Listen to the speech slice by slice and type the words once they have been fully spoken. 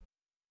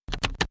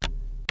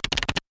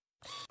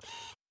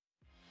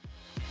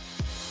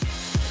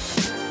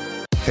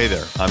Hey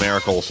there, I'm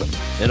Erik Olson.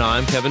 And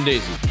I'm Kevin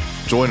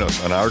Daisey. Join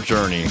us on our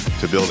journey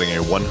to building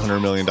a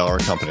 $100 million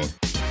company.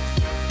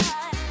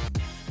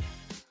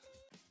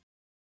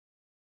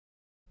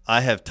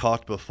 I have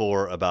talked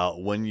before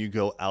about when you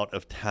go out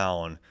of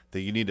town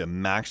that you need to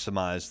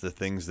maximize the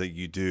things that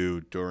you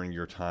do during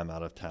your time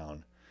out of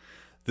town.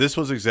 This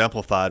was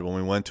exemplified when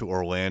we went to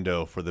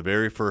Orlando for the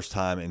very first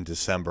time in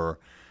December.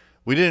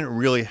 We didn't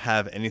really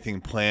have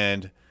anything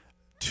planned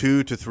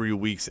 2 to 3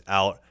 weeks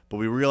out, but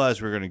we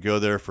realized we were going to go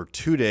there for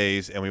 2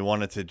 days and we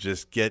wanted to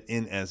just get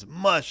in as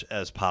much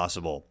as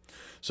possible.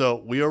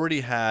 So we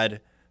already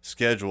had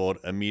scheduled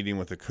a meeting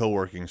with a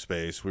co-working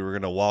space. We were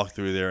going to walk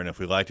through there, and if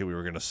we liked it, we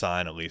were going to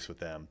sign a lease with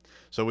them.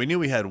 So we knew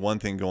we had one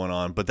thing going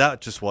on, but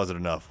that just wasn't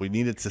enough. We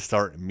needed to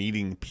start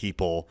meeting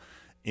people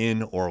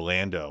in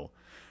Orlando.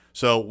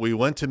 So we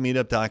went to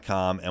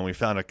meetup.com and we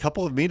found a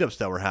couple of meetups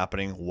that were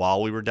happening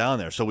while we were down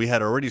there. So we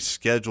had already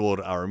scheduled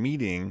our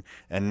meeting,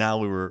 and now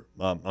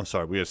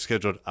we had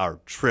scheduled our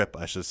trip,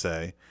 I should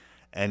say,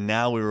 and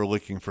now we were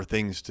looking for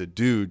things to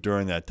do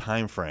during that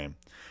time frame.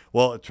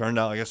 Well, it turned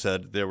out, like I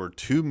said, there were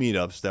 2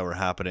 meetups that were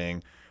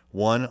happening,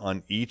 one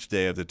on each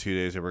day of the 2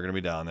 days that we're going to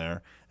be down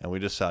there, and we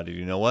decided,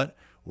 you know what?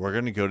 We're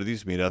going to go to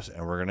these meetups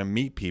and we're going to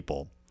meet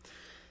people.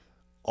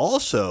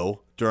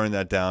 Also, during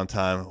that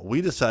downtime,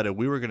 we decided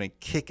we were going to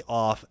kick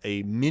off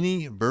a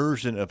mini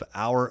version of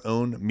our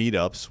own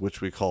meetups, which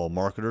we call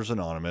Marketers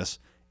Anonymous,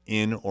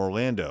 in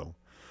Orlando.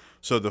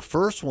 So the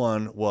first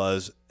one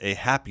was a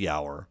happy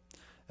hour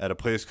at a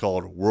place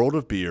called World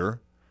of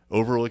Beer,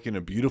 overlooking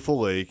a beautiful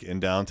lake in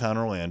downtown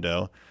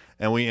Orlando.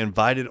 And we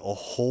invited a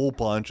whole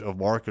bunch of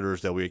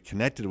marketers that we had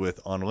connected with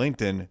on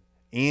LinkedIn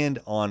and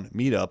on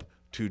Meetup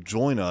to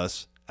join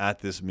us at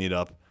this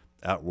meetup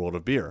at World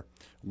of Beer.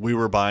 We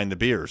were buying the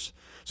beers.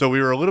 So we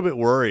were a little bit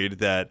worried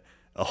that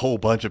a whole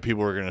bunch of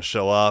people were going to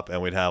show up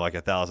and we'd have like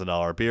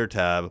 $1,000 beer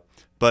tab,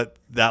 but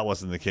that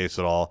wasn't the case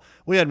at all.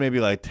 We had maybe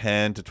like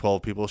 10 to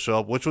 12 people show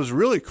up, which was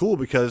really cool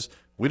because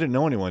we didn't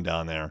know anyone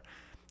down there.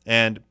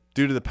 And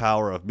due to the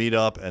power of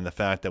Meetup and the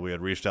fact that we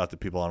had reached out to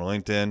people on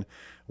LinkedIn,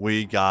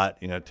 we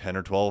got 10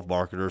 or 12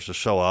 marketers to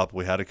show up.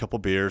 We had a couple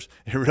beers.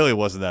 It really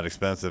wasn't that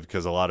expensive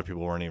because a lot of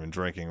people weren't even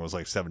drinking. It was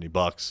like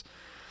 $70.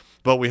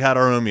 But we had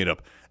our own meetup.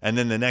 And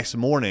then the next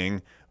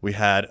morning, we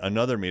had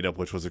another meetup,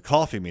 which was a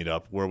coffee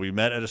meetup, where we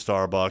met at a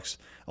Starbucks.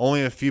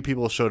 Only a few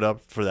people showed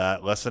up for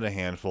that, less than a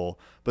handful.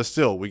 But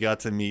still, we got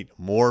to meet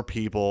more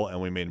people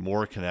and we made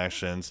more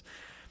connections.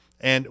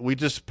 And we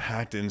just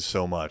packed in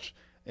so much.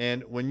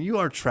 And when you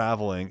are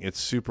traveling, it's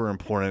super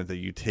important that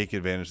you take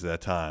advantage of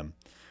that time.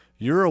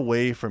 You're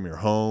away from your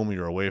home,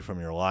 you're away from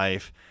your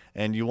life,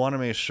 and you want to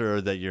make sure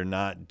that you're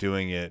not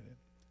doing it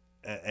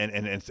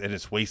and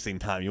it's wasting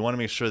time. You want to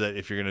make sure that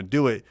if you're going to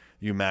do it,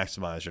 you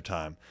maximize your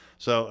time.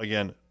 So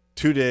again,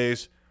 2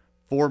 days,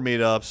 4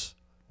 meetups,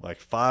 like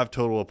 5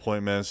 total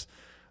appointments.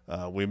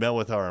 We met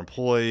with our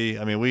employee.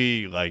 I mean,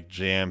 we like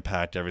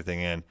jam-packed everything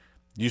in.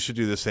 You should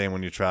do the same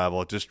when you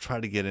travel. Just try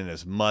to get in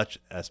as much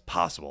as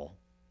possible.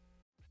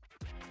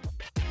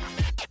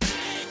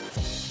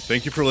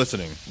 Thank you for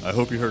listening. I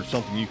hope you heard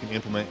something you can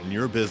implement in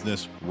your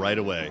business right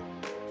away.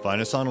 Find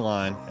us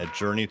online at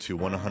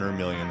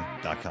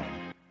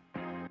journeyto100million.com.